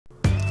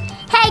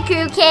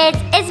Crew Kids,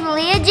 it's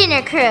Malia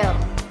Junior Crew.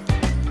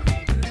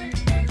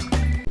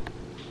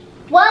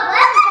 Welcome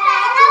back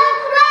to the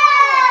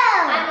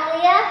crew! I'm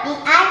Malia. And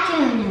I'm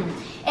Junior.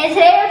 And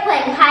today we're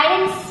playing hide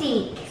and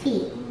seek.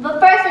 But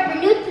first, if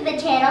you're new to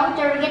the channel,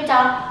 don't forget to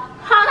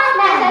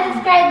smash that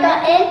subscribe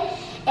button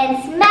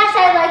and smash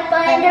that like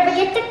button. Don't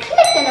forget to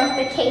click the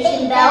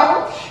notification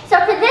bell.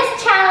 So for this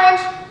challenge,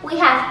 we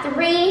have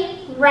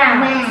 3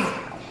 rounds.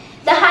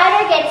 The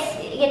hider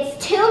gets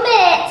 2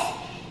 minutes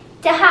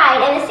to hide,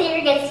 and the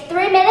seeker gets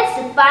 3 minutes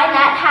to find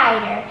that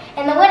hider.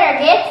 And the winner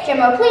gets,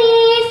 drumroll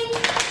please,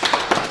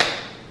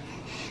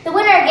 the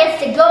winner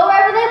gets to go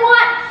wherever they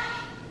want,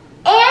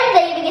 and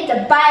they even get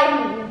to buy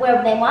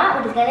wherever they want,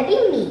 which is going to be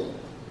me.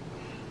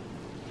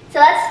 So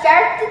let's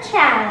start the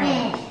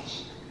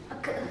challenge.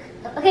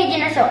 Okay,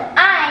 Jenna, so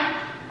I'm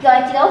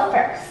going to go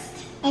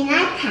first. And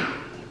I count.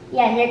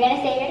 Yeah, and you're going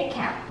to say you're to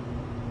count.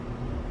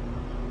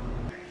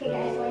 Okay,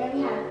 guys, whatever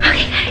you have.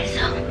 Okay, guys,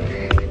 so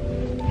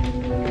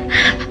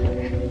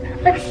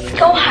let's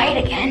go hide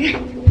again.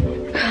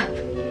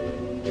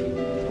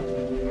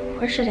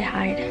 Where should I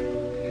hide?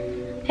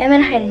 I'm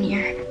gonna hide in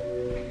here.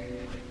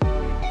 I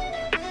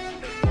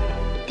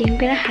think I'm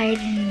gonna hide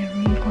in the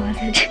room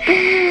closet.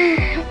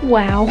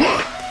 Wow.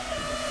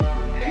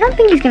 I don't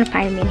think he's gonna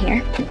find me in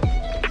here.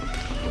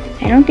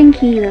 I don't think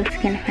he looks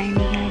gonna find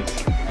me, guys.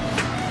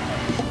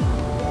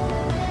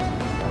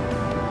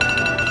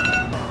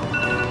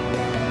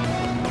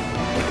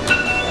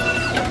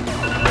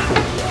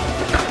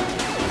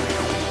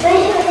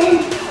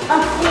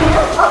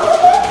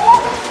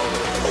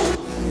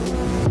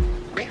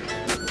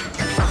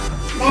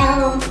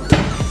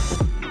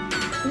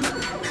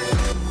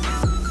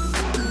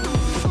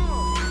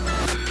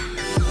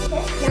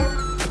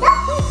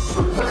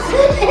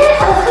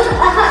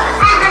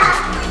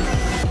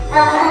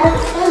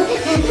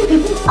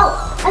 Oh,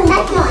 a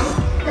nice one.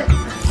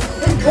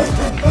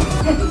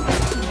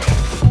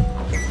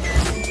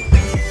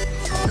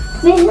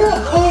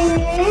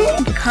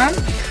 To come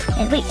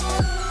and wait. I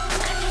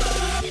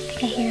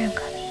think I hear him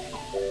coming.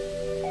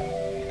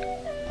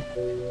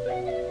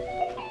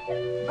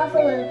 Off a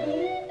little bit.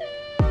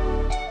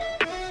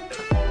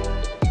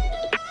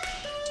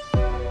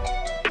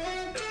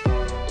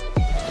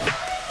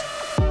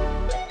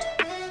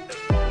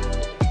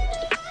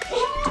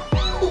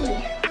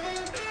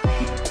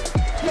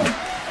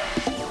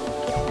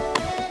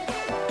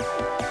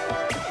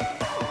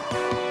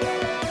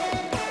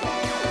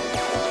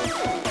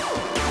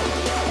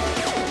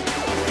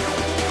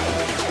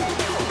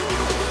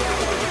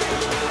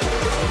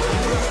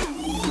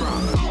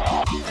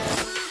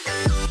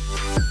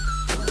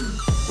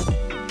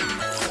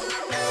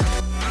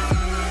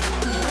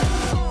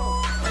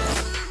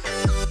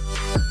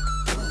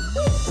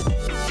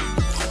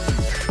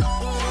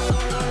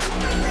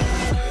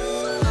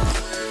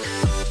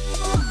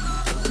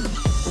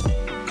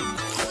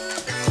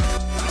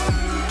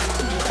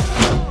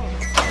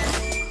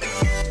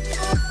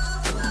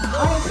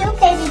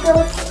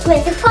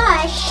 With the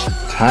push.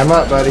 Time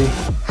up, buddy.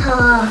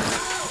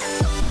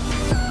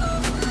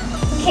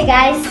 Okay,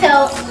 guys,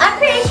 so I'm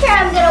pretty sure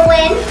I'm gonna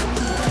win.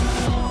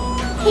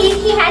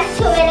 He has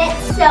 2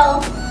 minutes,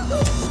 so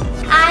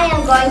I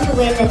am going to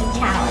win this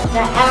challenge. I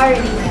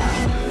already know.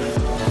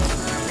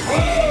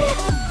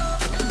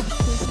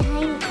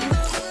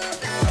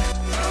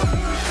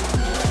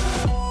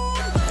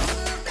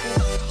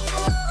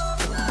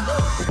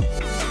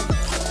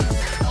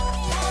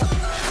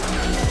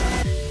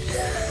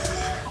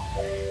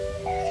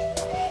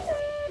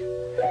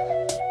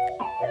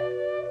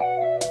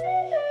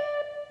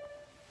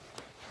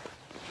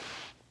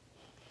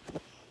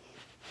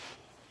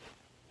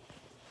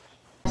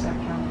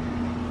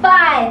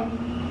 Five,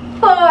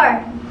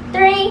 4,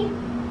 3,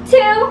 2,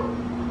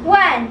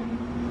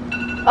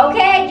 1.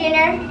 Okay,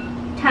 Junior,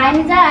 time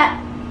is up.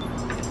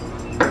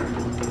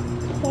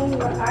 Okay,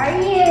 where are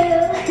you?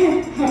 I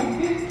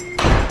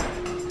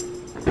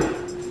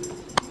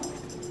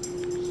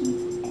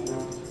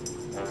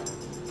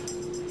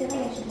feel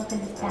like I should look in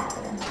this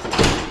bathroom.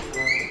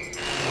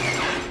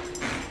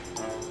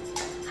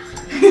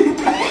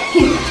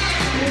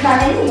 He's not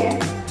in here.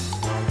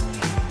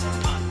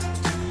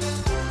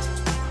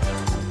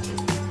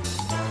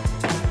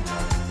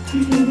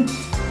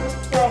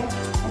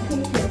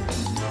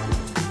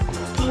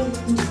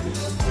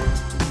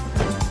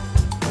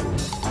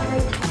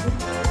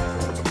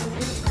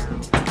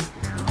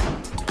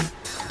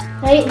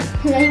 Wait,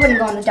 no, he wouldn't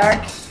go in the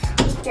dark.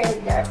 He's scared of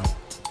the dark.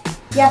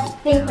 You have to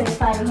think when you're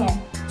fighting him.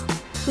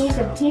 He's a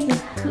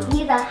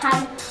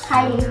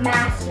hiding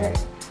master.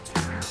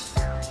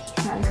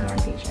 He's not in here, I'm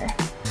pretty sure.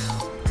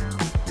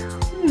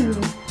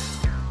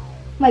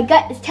 My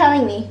gut is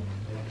telling me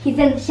he's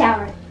in the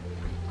shower.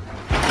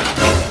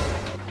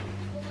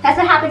 That's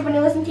what happens when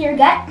you listen to your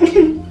gut.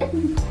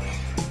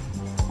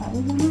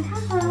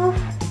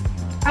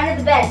 Under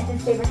the bed is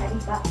his favorite hiding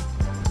spot.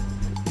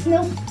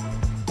 Nope.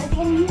 Let's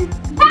get in here.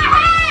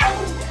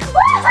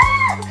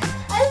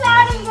 I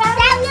found him.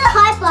 That's your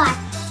hard block.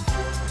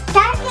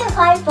 That's your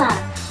hard block.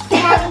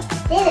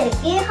 This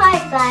is your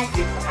hard block.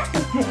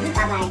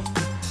 Bye-bye.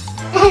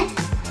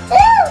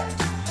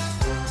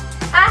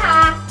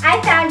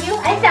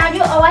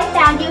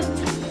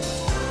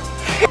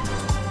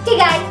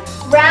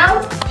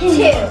 2.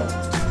 Okay,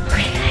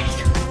 guys.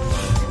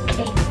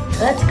 Okay, so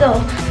let's go.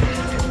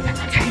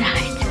 I'm trying to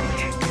hide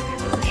somewhere.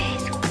 Okay,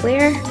 so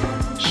where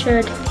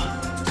should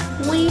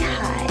we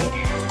hide?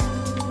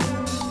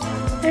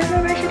 I don't know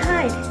where I should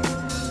hide.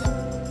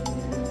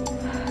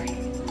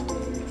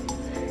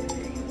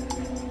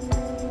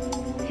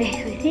 Okay,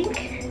 so I think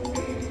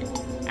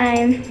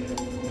I'm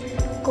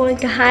going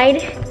to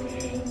hide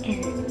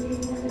in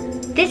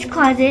this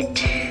closet.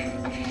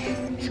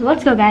 So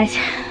let's go, guys.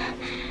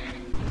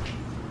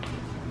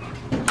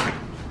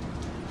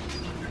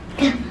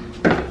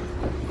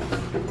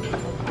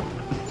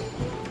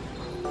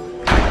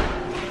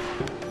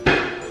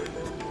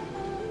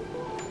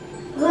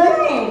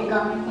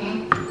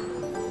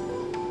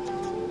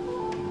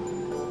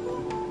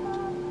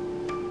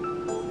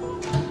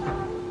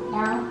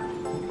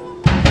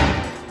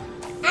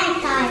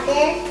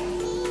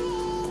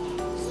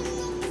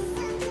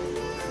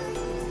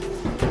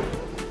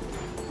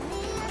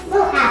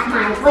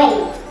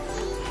 Wait.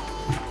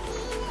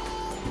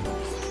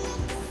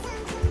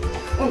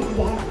 And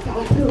then I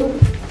do.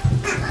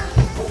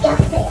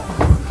 Just there.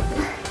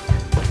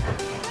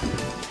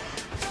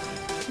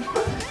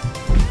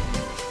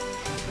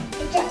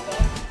 Just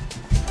there.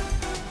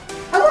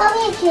 Oh, what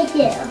we should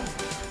do?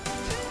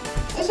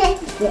 It's just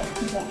there.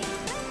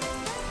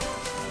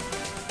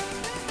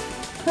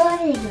 What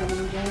are you going to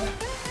do?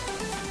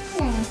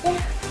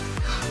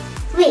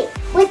 Wait,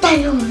 what's that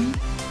noise?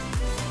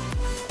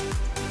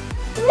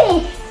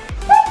 Wait.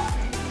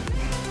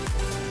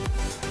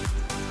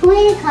 Who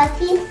is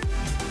Cosby?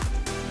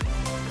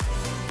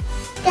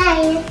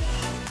 Guys,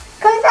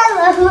 come tell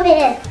me who it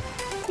is.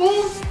 See?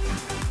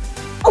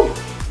 Oh!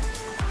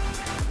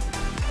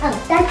 Oh,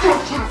 that's not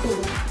Chappy.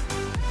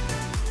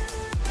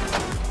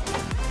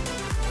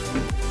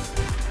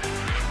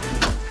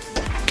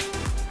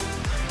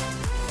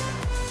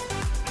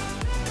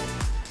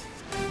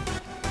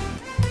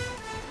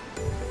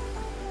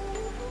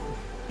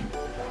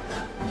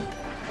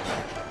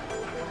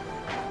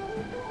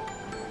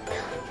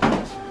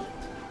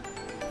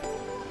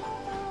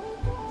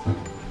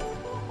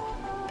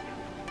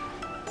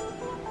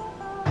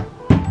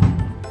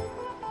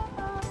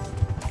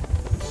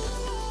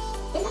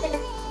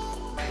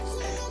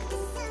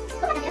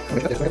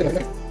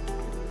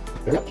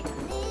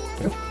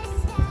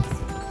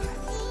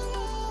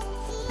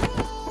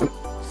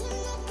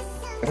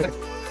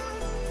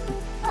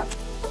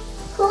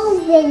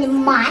 Who's in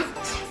Mott?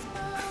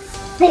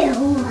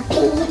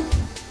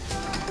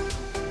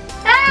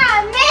 Ah,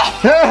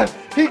 man!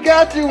 He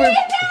got you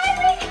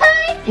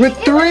with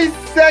 3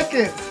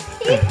 seconds.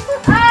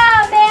 Oh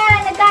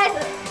man, guys.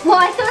 Well,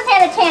 I still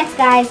had a chance,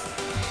 guys.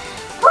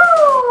 Woo!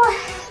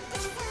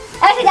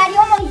 Actually, Dad,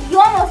 you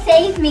almost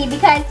saved me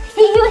because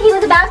he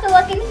was about to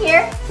look in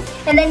here,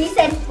 and then you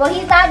said, well,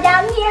 he's not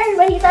down here,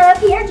 but he's not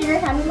up here. Junior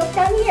had me look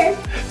down here.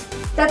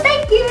 So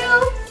thank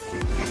you.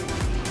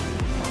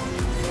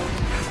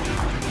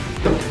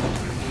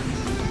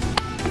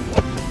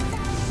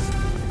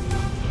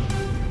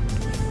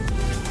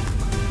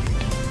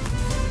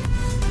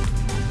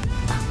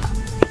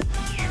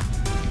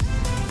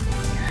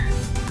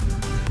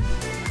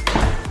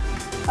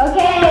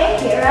 Okay,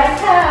 here I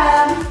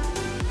come.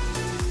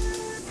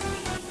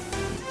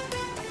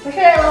 Where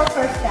should I look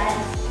first,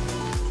 guys?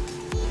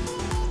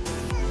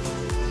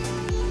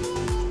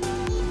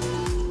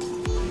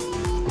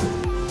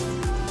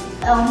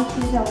 Oh,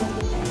 he's always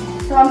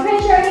different. So I'm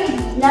pretty sure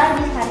none of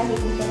these kind of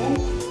things fit in.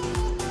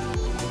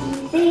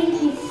 See,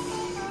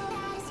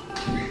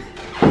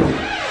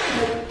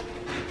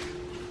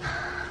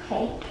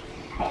 okay.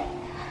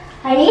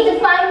 I need to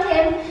find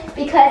him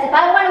because if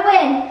I want to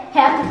win, I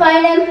have to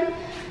find him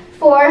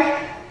for. I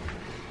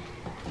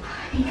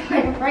need to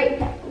find him right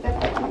now.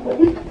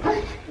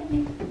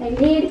 I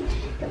need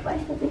to find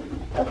something.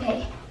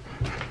 Okay.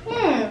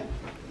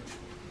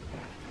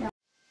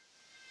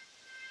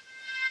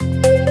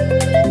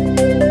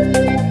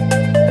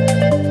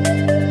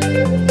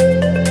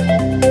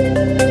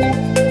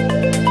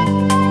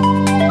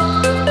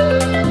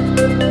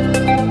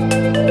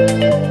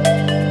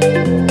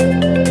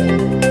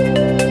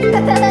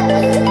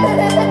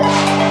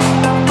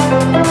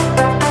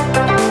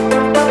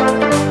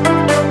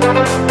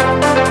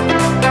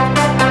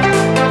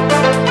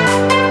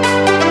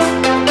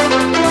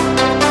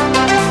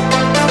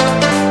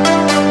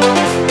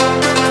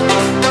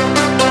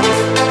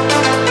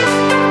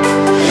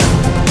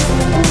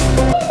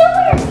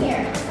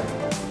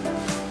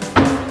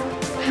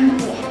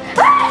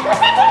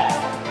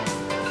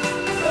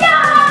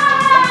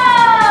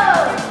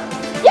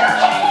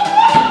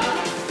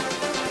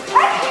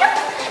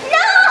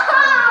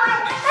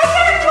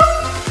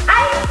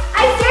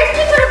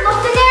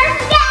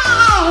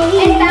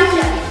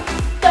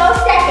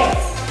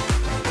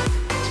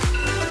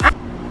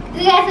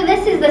 So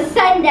this is the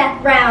sudden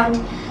death round.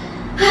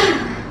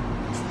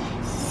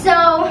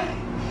 So,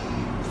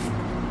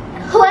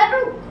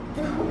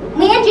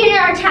 me and Junior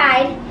are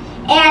tied,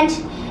 and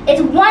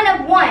it's 1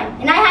 of 1,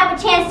 and I have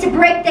a chance to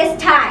break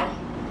this tie.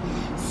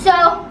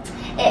 So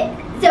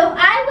So if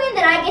I win,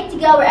 then I get to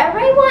go wherever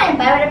I want and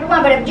buy whatever I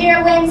want. But if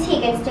Junior wins,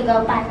 he gets to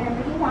go buy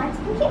whatever he wants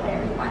and get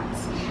whatever he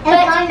wants. And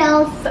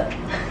Arnold.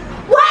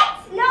 What?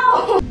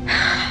 No!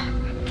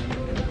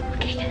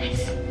 Okay,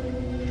 guys.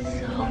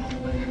 So,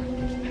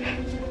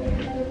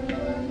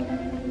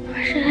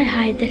 where should I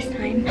hide this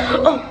time?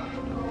 Oh,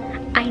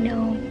 I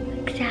know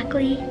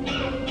exactly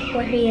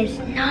where he is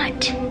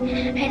not.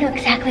 I know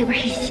exactly where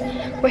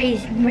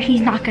he's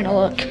not gonna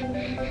look.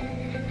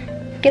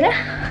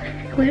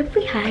 What if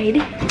we hide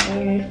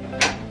in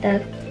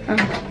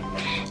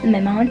my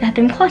mom's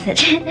bathroom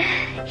closet?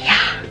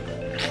 Yeah,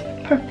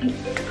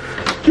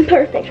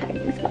 perfect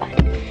hiding spot.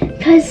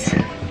 Because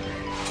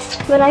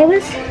when I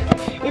was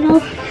in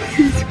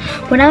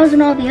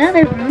all the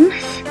other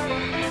rooms,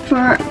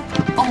 for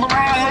all the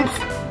rooms,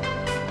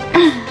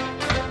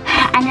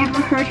 I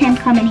never heard him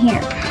come in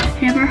here.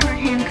 I never heard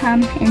him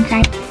come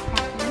inside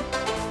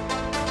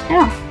at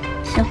all.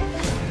 So.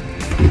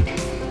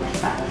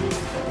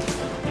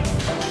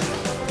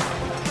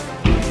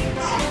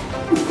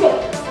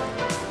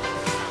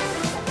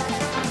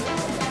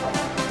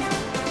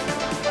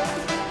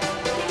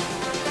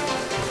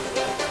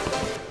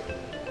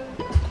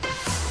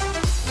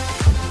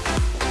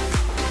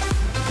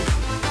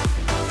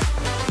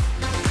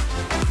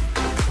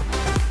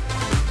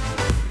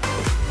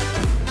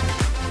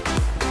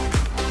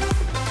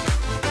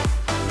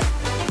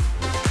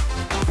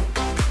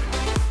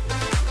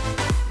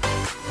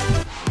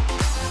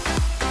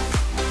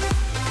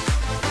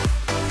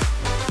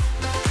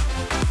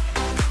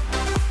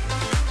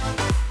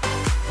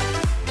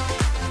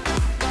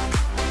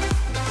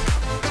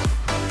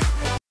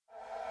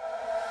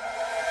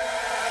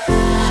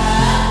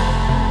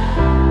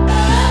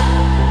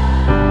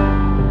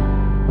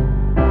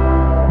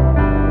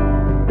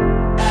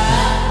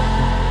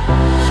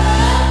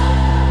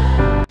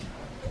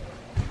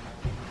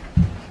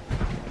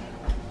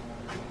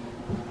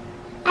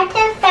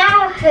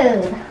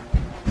 Food.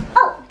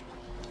 Oh.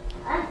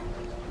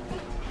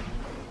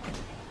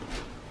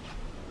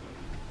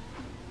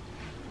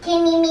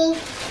 Mimi,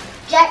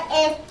 that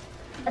is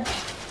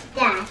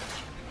that.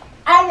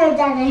 I know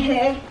that I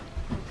heard.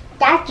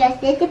 That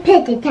just is the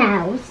paper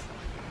towels.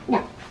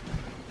 No.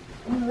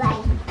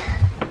 Right.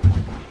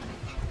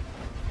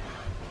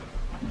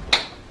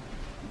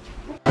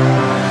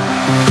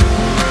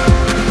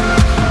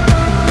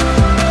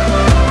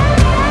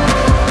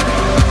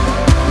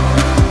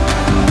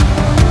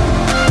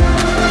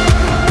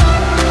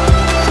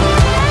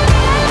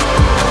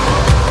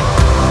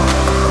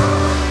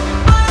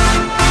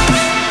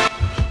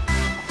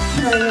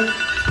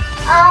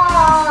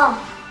 Oh,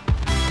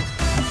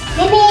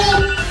 Mimi!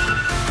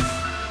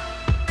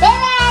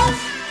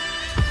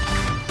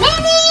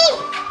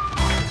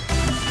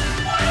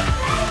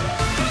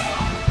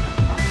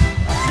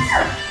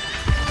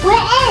 We're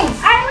in.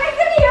 I was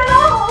in here the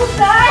whole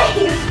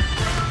time!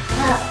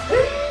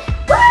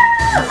 Woo!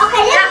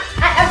 Okay,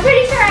 I'm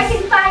pretty sure I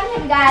can find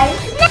him, guys.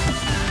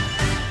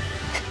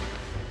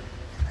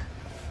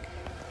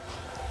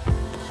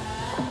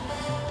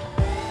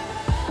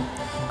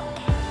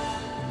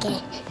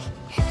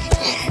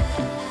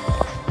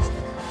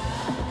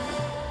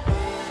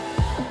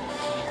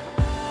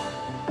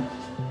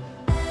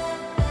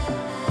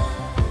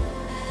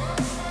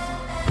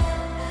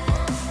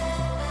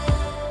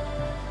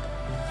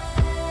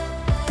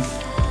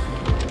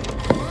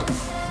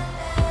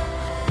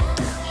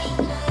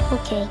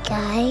 Okay,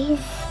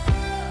 guys,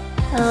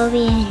 I'll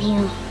be in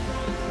here.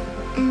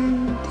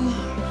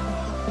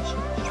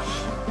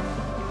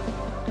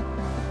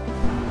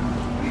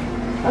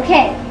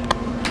 Okay.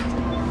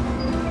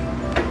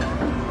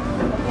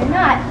 If you're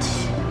not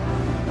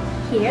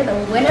here, the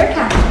winner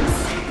comes.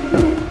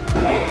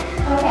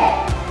 Okay.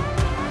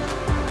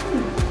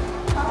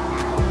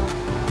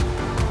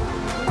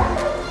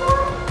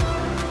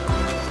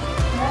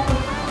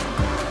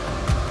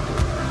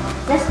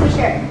 Just be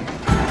sure.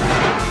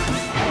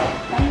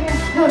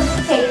 No,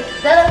 okay,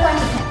 the other one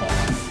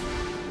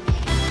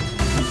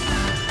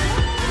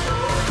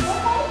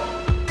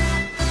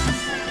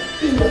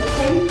is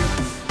okay.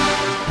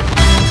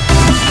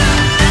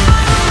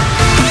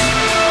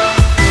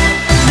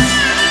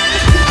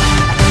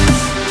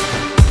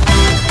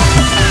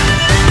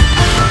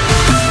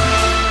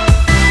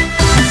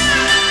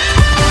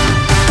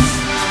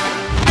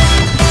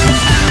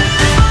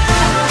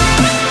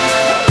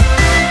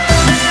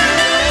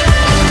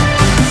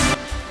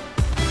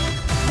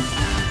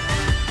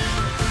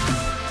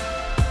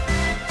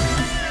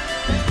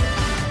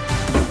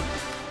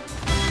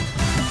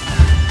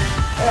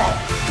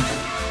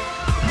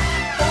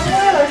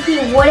 He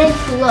wouldn't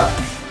look.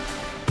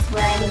 That's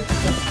where I need to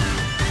be.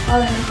 Oh,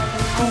 no,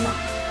 come on.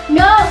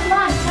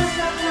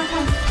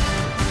 Come.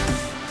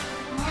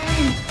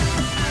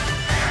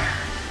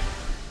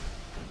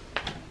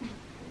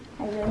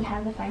 I really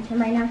have to find him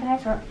right now,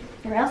 guys,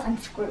 or else I'm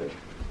screwed.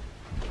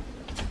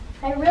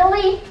 I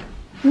really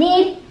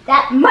need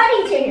that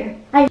money, Junior.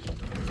 Haha,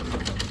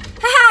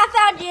 I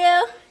found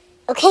you.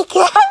 Okay,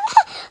 good.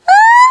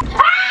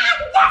 Ah,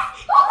 yes!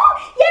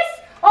 Oh, yes!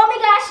 Oh my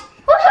gosh!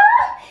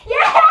 Woohoo!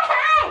 Yes!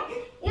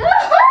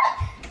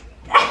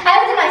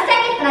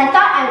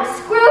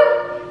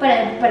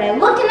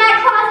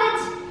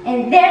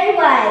 And there he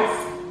was.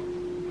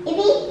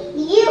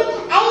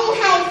 I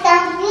have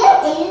some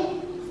feeling,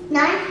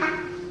 not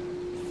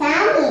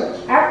Sammy.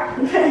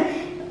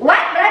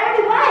 What? But I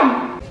already won.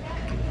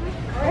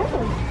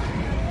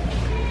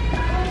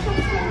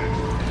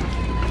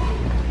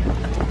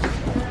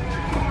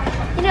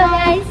 You know,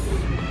 guys,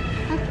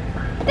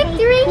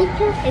 victory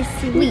is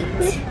sweet.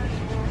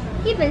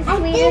 Even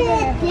sweeter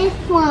than this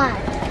one.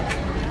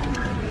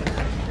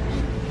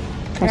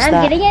 And I'm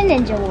getting a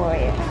Ninja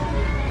Warrior.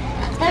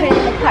 Let's put it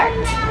in the cart.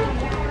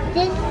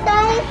 This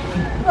side.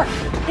 Look.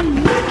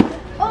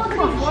 Oh,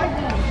 come on.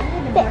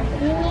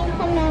 You need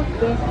some of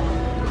this.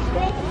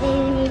 This you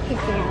need to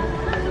do.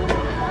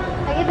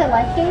 I get the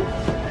life game?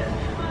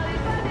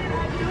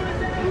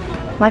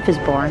 Life is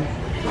boring.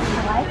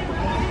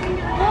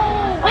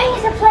 I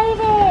used to play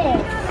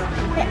this.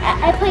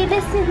 I played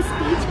this in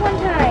speech one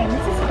time.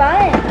 This is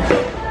fun.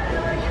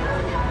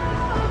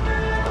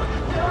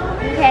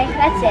 Okay,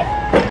 that's it.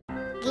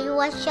 Give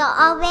us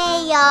your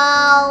video.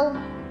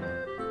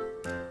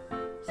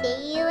 See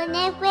you in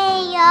the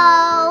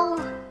video.